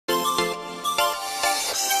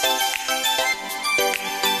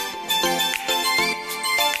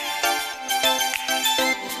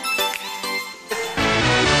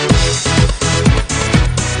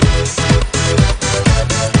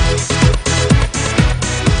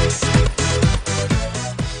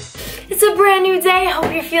I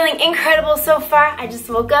hope you're feeling incredible so far. I just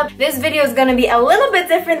woke up. This video is gonna be a little bit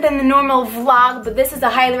different than the normal vlog, but this is a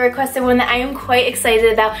highly requested one that I am quite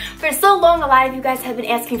excited about. For so long, a lot of you guys have been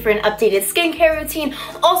asking for an updated skincare routine,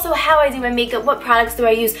 also how I do my makeup, what products do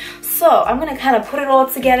I use. So I'm gonna kind of put it all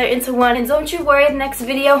together into one, and don't you worry, the next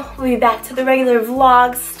video will be back to the regular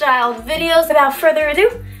vlog style videos. Without further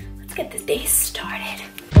ado, let's get this day started.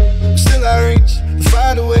 Still I reach,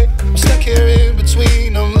 find a way. I'm stuck here in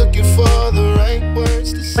between. I'm looking for the right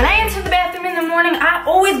words to say. When I enter the bathroom in the morning, I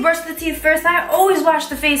always brush the teeth first. I always wash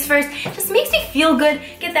the face first. It just makes me feel good.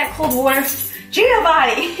 Get that cold water.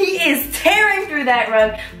 Giovanni, he is tearing through that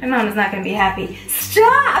rug. My mom is not gonna be happy.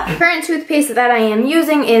 Stop! The current toothpaste that I am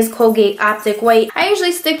using is Colgate Optic White. I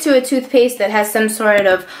usually stick to a toothpaste that has some sort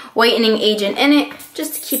of whitening agent in it,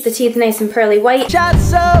 just to keep the teeth nice and pearly white.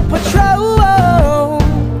 Shots of patrol.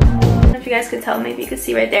 If you guys could tell, maybe you could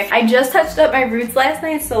see right there. I just touched up my roots last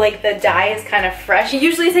night, so like the dye is kind of fresh. It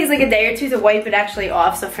usually takes like a day or two to wipe it actually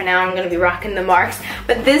off, so for now I'm gonna be rocking the marks.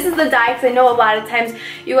 But this is the dye, because I know a lot of times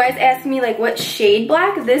you guys ask me like what shade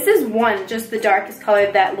black. This is one, just the darkest color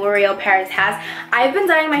that L'Oreal Paris has. I've been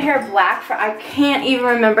dyeing my hair black for I can't even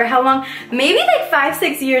remember how long, maybe like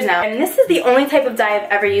 5-6 years now. And this is the only type of dye I've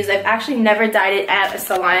ever used. I've actually never dyed it at a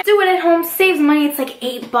salon. Do it at home, saves money, it's like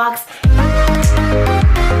 $8.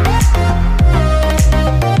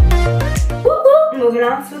 Moving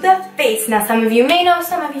on to the face. Now some of you may know,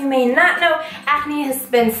 some of you may not know, acne has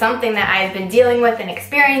been something that I've been dealing with and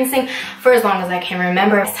experiencing for as long as I can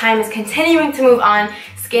remember. As time is continuing to move on,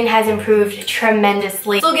 skin has improved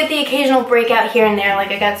tremendously. Still get the occasional breakout here and there,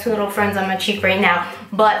 like I got 2 little friends on my cheek right now,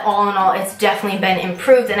 but all in all, it's definitely been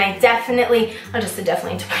improved, and I definitely, I'll just say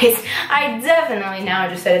definitely twice, I definitely, now I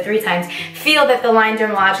just said it 3 times, feel that the Line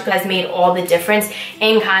Dermalogica has made all the difference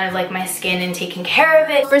in kind of like my skin and taking care of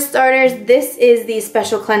it. For starters, this is the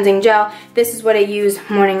Special Cleansing Gel. This is what I use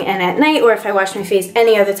morning and at night, or if I wash my face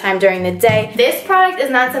any other time during the day. This product is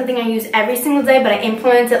not something I use every single day, but I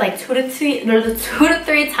implement it like 2 to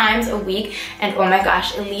 3 times a week, and oh my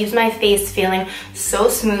gosh, it leaves my face feeling so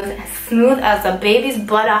smooth as a baby's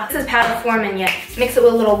buttock. This is powder form, and you mix it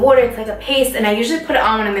with a little water. It's like a paste, and I usually put it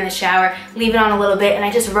on when I'm in the shower, leave it on a little bit, and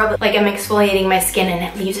I just rub it like I'm exfoliating my skin, and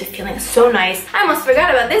it leaves it feeling so nice. I almost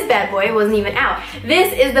forgot about this bad boy. It wasn't even out.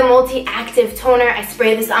 This is the Multi-Active Toner. I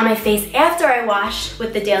spray this on my face after I wash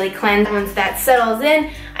with the Daily Cleanse. Once that settles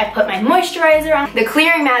in, I put my moisturizer on. The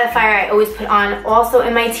clearing mattifier I always put on also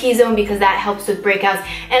in my T-zone, because that helps with breakouts,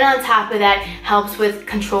 and on top of that helps with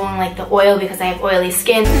controlling like the oil, because I have oily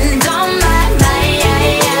skin.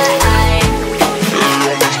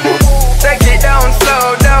 Take it down,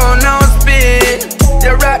 slow down, no speed.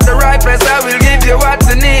 You're at the right place, I will give you what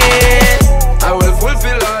you need. I will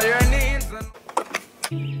fulfill all your needs.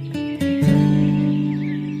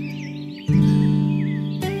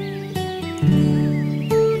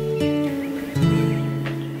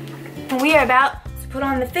 We are about to put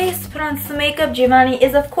on the face, put on some makeup. Giovanni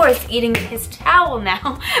is of course eating his towel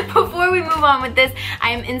now. Before we move on with this,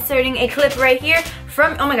 I am inserting a clip right here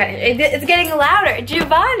from, oh my god, it's getting louder.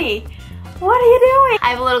 Giovanni, what are you doing?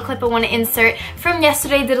 I have a little clip I want to insert from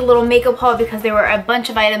yesterday. Did a little makeup haul because there were a bunch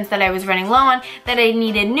of items that I was running low on that I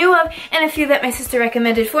needed new of, and a few that my sister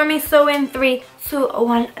recommended for me. So in 3, 2,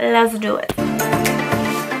 1, let's do it.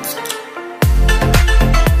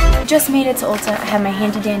 Just made it to Ulta. I have my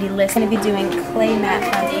handy dandy list. I'm going to be doing Clay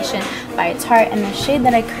Matte Foundation by Tarte, and the shade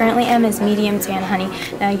that I currently am is Medium Tan Honey.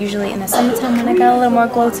 Now usually in the summertime when I got a little more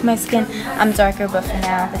glow to my skin, I'm darker, but for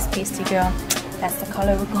now, this pasty girl, that's the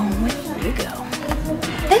color we're going with. Here we go.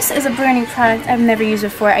 This is a brand new product I've never used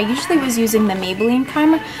before. I usually was using the Maybelline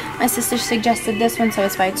primer. My sister suggested this one, so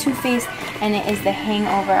it's by Too Faced, and it is the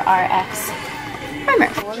Hangover RX primer.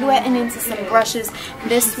 We're wetting into some brushes.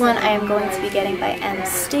 This one I am going to be getting by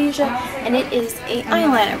Anastasia, and it is a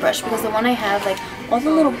eyeliner brush, because the one I have, like, all the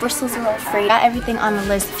little bristles are all frayed. Got everything on the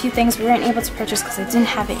list. A few things we weren't able to purchase because I didn't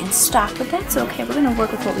have it in stock, but that's okay. We're gonna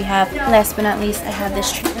work with what we have. Last but not least, I have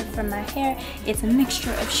this treatment for my hair. It's a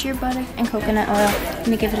mixture of shea butter and coconut oil. I'm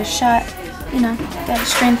gonna give it a shot. You know, gotta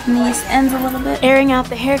strengthen these ends a little bit. Airing out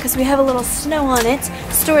the hair because we have a little snow on it.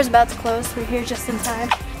 Store's about to close. We're here just in time.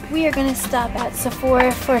 We are gonna stop at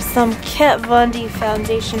Sephora for some Kat Von D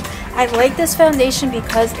foundation. I like this foundation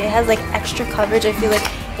because it has like extra coverage. I feel like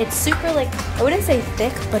it's super, like, I wouldn't say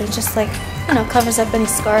thick, but it just, like, you know, covers up any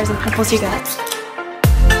scars and pimples you got.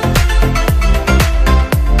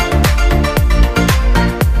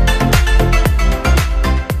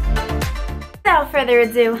 Without further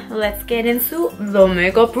ado, let's get into the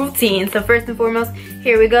makeup routine. So first and foremost,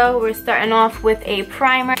 here we go. We're starting off with a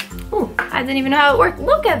primer. Ooh, I didn't even know how it worked.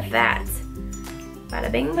 Look at that. Bada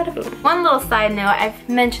bing, bada boom. One little side note, I've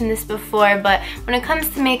mentioned this before, but when it comes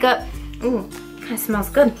to makeup, ooh, it smells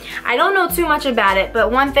good. I don't know too much about it, but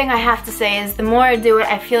one thing I have to say is the more I do it,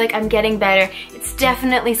 I feel like I'm getting better. It's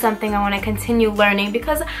definitely something I want to continue learning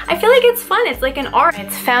because I feel like it's fun. It's like an art.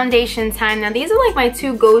 It's foundation time. Now these are like my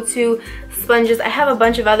two go-to sponges. I have a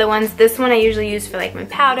bunch of other ones. This one I usually use for like my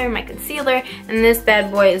powder, my concealer, and this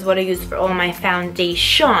bad boy is what I use for all my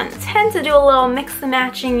foundations. Tend to do a little mix and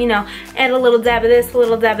matching, you know, add a little dab of this, a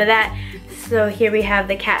little dab of that. So here we have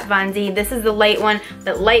the Kat Von D. This is the light one,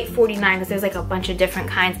 the light 49, because there's like a bunch of different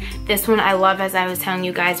kinds. This one I love, as I was telling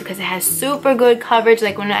you guys, because it has super good coverage.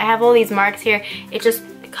 Like when I have all these marks here, it just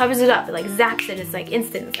covers it up. It like zaps it. It's like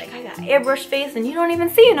instant. It's like I got airbrush face and you don't even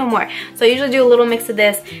see it no more. So I usually do a little mix of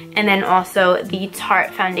this and then also the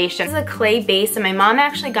Tarte foundation. This is a clay base and my mom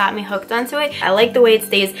actually got me hooked onto it. I like the way it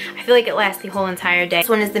stays. I feel like it lasts the whole entire day. This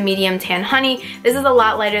one is the medium tan honey. This is a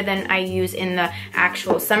lot lighter than I use in the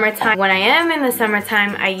actual summertime. When I am in the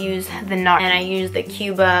summertime, I use the Nocera and I use the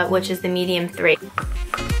Cuba, which is the medium 3.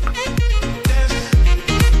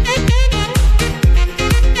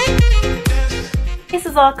 This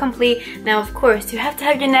is all complete. Now of course you have to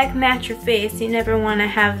have your neck match your face. You never want to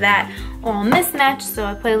have that all mismatched, so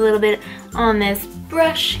I put a little bit on this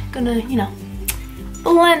brush. Gonna, you know,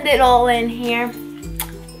 blend it all in here.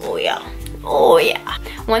 Oh yeah, oh yeah.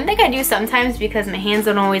 One thing I do sometimes, because my hands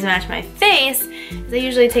don't always match my face, is I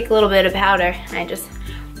usually take a little bit of powder and I just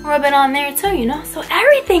rub it on there too, you know, so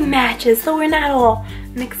everything matches, so we're not all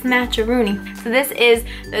mixed match-a-rooney. So this is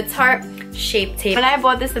the Tarte Shape Tape. When I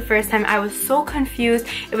bought this the first time, I was so confused.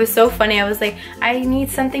 It was so funny. I was like, I need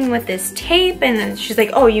something with this tape, and then she's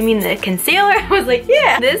like, oh, you mean the concealer? I was like,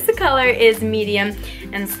 yeah. This color is medium,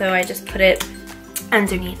 and so I just put it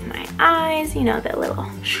underneath my eyes, you know, that little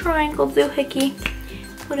triangle doohickey.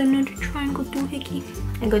 Put another triangle doohickey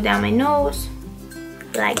and go down my nose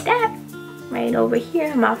like that, right over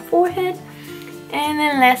here on my forehead, and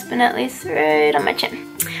then last but not least, right on my chin.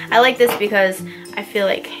 I like this because I feel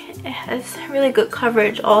like it has really good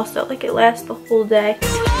coverage also, like it lasts the whole day.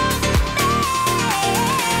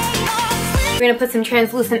 We're gonna put some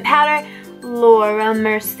translucent powder, Laura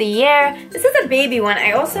Mercier. This is a baby one.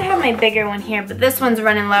 I also have my bigger one here, but this one's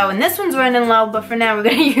running low and this one's running low, but for now we're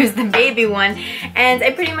gonna use the baby one. And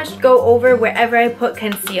I pretty much go over wherever I put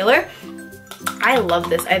concealer. I love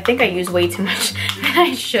this. I think I use way too much than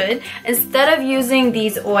I should. Instead of using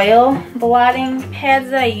these oil blotting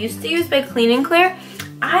pads that I used to use by Clean and Clear,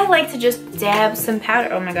 I like to just dab some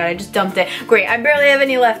powder. Oh my god, I just dumped it. Great, I barely have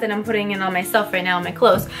any left and I'm putting it on myself right now on my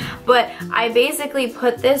clothes. But I basically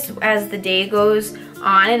put this as the day goes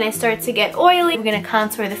on and I start to get oily. We're gonna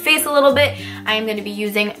contour the face a little bit. I am gonna be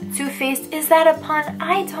using Too Faced. Is that a pun?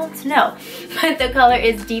 I don't know. But the color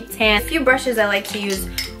is Deep Tan. A few brushes I like to use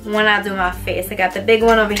when I do my face. I got the big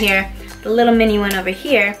one over here, the little mini one over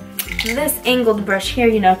here, this angled brush here,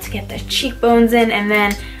 you know, to get the cheekbones in, and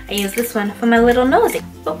then I use this one for my little nosy.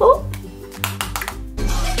 Boop, boop.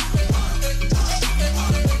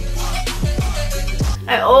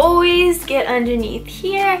 I always get underneath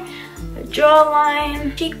here, the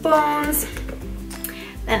jawline, cheekbones.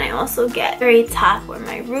 Then I also get very top where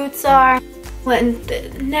my roots are. Wet the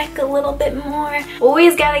neck a little bit more.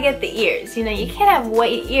 Always gotta get the ears. You know, you can't have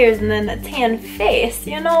white ears and then a tan face.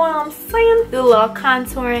 You know what I'm saying? Do a little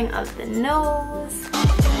contouring of the nose.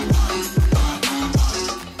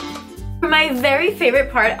 For my very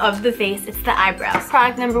favorite part of the face, it's the eyebrows.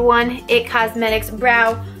 Product number 1, IT Cosmetics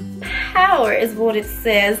Brow Power is what it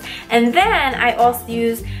says. And then I also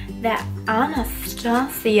use that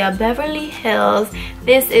Anastasia Beverly Hills.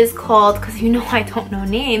 This is called, because you know I don't know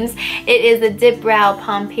names, it is the Dip Brow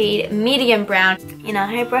Pomade Medium Brown. You know,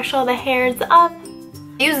 I brush all the hairs up.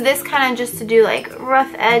 I use this kind of just to do like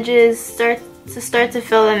rough edges, start to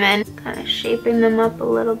fill them in, kind of shaping them up a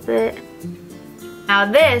little bit. Now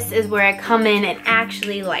this is where I come in and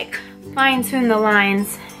actually like fine tune the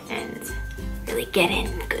lines and really get in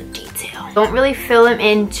good detail. Don't really fill them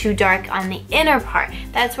in too dark on the inner part.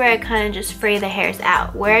 That's where I kind of just fray the hairs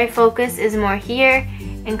out. Where I focus is more here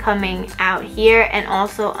and coming out here and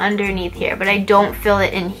also underneath here, but I don't fill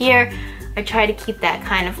it in here. I try to keep that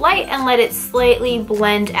kind of light and let it slightly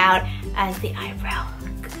blend out as the eyebrow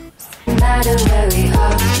goes.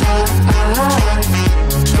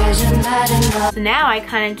 So now I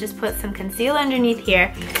kind of just put some concealer underneath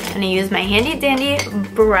here and I use my handy dandy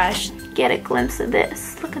brush. Get a glimpse of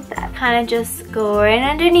this. Look at that. Kind of just go right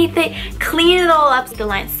underneath it, clean it all up so the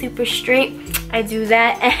line's super straight. I do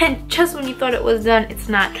that, and just when you thought it was done, it's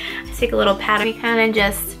not. I take a little powder. We kind of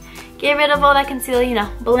just get rid of all that concealer, you know,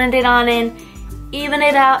 blend it on in, even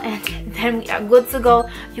it out, and then we are good to go.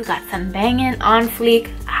 You got some banging on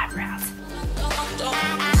fleek eyebrows.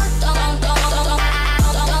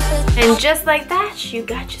 And just like that, you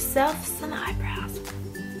got yourself some eyebrows.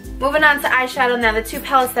 Moving on to eyeshadow. Now the two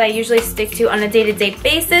palettes that I usually stick to on a day-to-day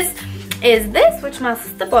basis is this, which my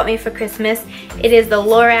sister bought me for Christmas. It is the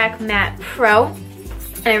Lorac Matte Pro.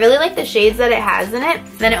 And I really like the shades that it has in it.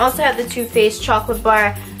 Then I also have the Too Faced Chocolate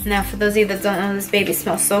Bar. Now for those of you that don't know, this baby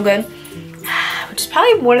smells so good. Which is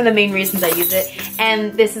probably one of the main reasons I use it.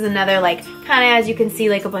 And this is another, like, kind of, as you can see,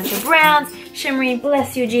 like a bunch of browns, shimmery,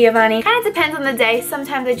 bless you Giovanni. Kind of depends on the day.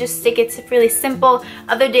 Sometimes I just stick it to really simple.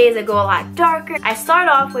 Other days I go a lot darker. I start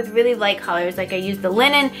off with really light colors, like I use the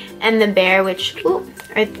Linen and the Bear, which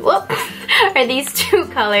are these two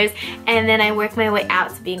colors. And then I work my way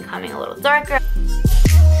out to becoming a little darker.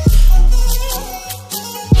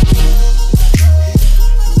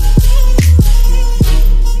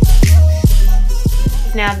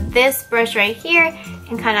 Now this brush right here,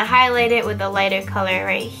 can kind of highlight it with a lighter color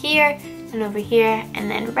right here and over here,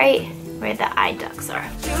 and then right where the eye ducts are.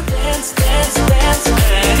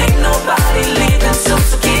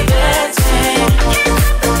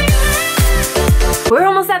 We're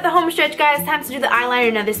almost at the home stretch, guys. Time to do the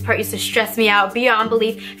eyeliner. Now this part used to stress me out beyond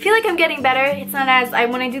belief. I feel like I'm getting better. It's not as,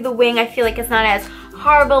 when I do the wing, I feel like it's not as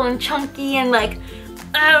horrible and chunky and like,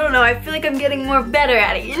 I don't know, I feel like I'm getting more better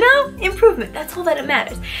at it, you know? Improvement, that's all that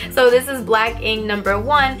matters. So this is Black Ink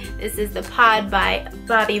 #1. This is the Pod by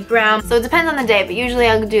Bobbi Brown. So it depends on the day, but usually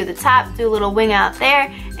I'll do the top, do a little wing out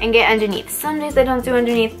there, and get underneath. Some days I don't do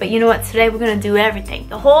underneath, but you know what? Today we're gonna do everything.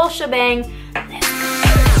 The whole shebang.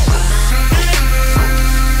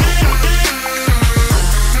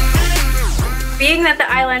 Being that the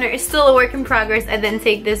eyeliner is still a work in progress, I then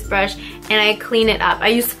take this brush and I clean it up. I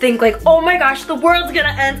used to think like, oh my gosh, the world's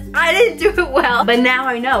gonna end. I didn't do it well. But now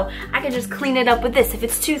I know I can just clean it up with this. If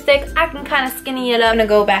it's too thick, I can kind of skinny it up. I'm gonna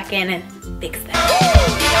go back in and fix that.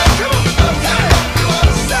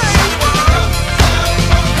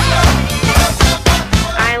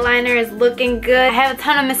 Eyeliner is looking good. I have a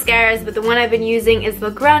ton of mascaras, but the one I've been using is the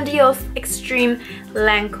Grandiose Extreme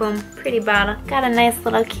Lancome. Pretty bottle. Got a nice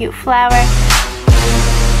little cute flower.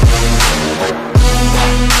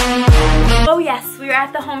 Oh yes, we are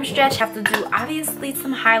at the home stretch. Have to do obviously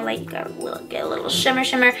some highlight. You gotta get a little shimmer.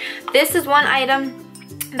 This is one item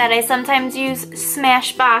that I sometimes use,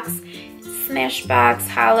 Smashbox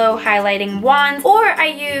Hollow Highlighting Wand. Or I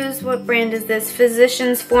use, what brand is this?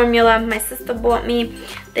 Physicians Formula. My sister bought me.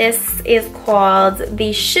 This is called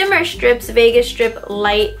the Shimmer Strips Vegas Strip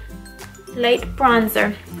Light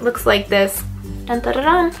Bronzer. Looks like this. Dun, dun, dun,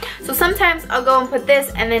 dun. So sometimes I'll go and put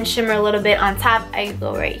this and then shimmer a little bit on top. I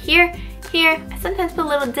go right here. I sometimes put a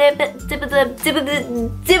little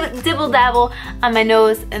dibble dabble on my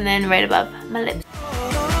nose and then right above my lips.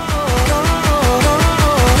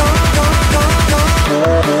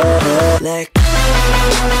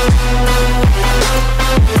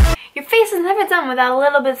 Your face is never done without a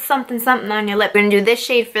little bit something on your lip. We're gonna do this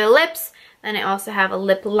shade for the lips. Then I also have a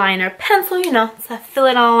lip liner pencil, you know, to fill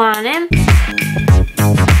it all on in.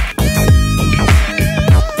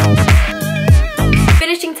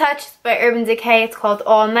 Finishing touch by Urban Decay. It's called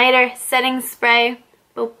All Nighter Setting Spray.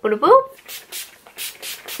 Boop, boop, boop.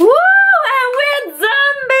 Woo! And we're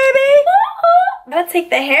done, baby! Woo! Gotta take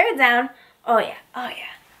the hair down. Oh yeah, oh yeah.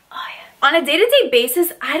 On a day-to-day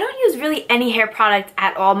basis, I don't use really any hair product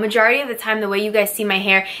at all. Majority of the time, the way you guys see my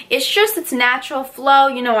hair, it's just its natural flow.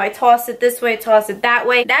 You know, I toss it this way, toss it that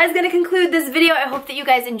way. That is going to conclude this video. I hope that you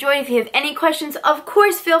guys enjoyed. If you have any questions, of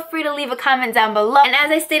course, feel free to leave a comment down below. And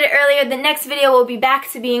as I stated earlier, the next video will be back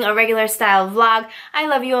to being a regular style vlog. I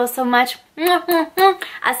love you all so much.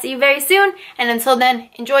 I'll see you very soon. And until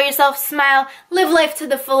then, enjoy yourself, smile, live life to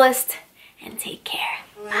the fullest, and take care.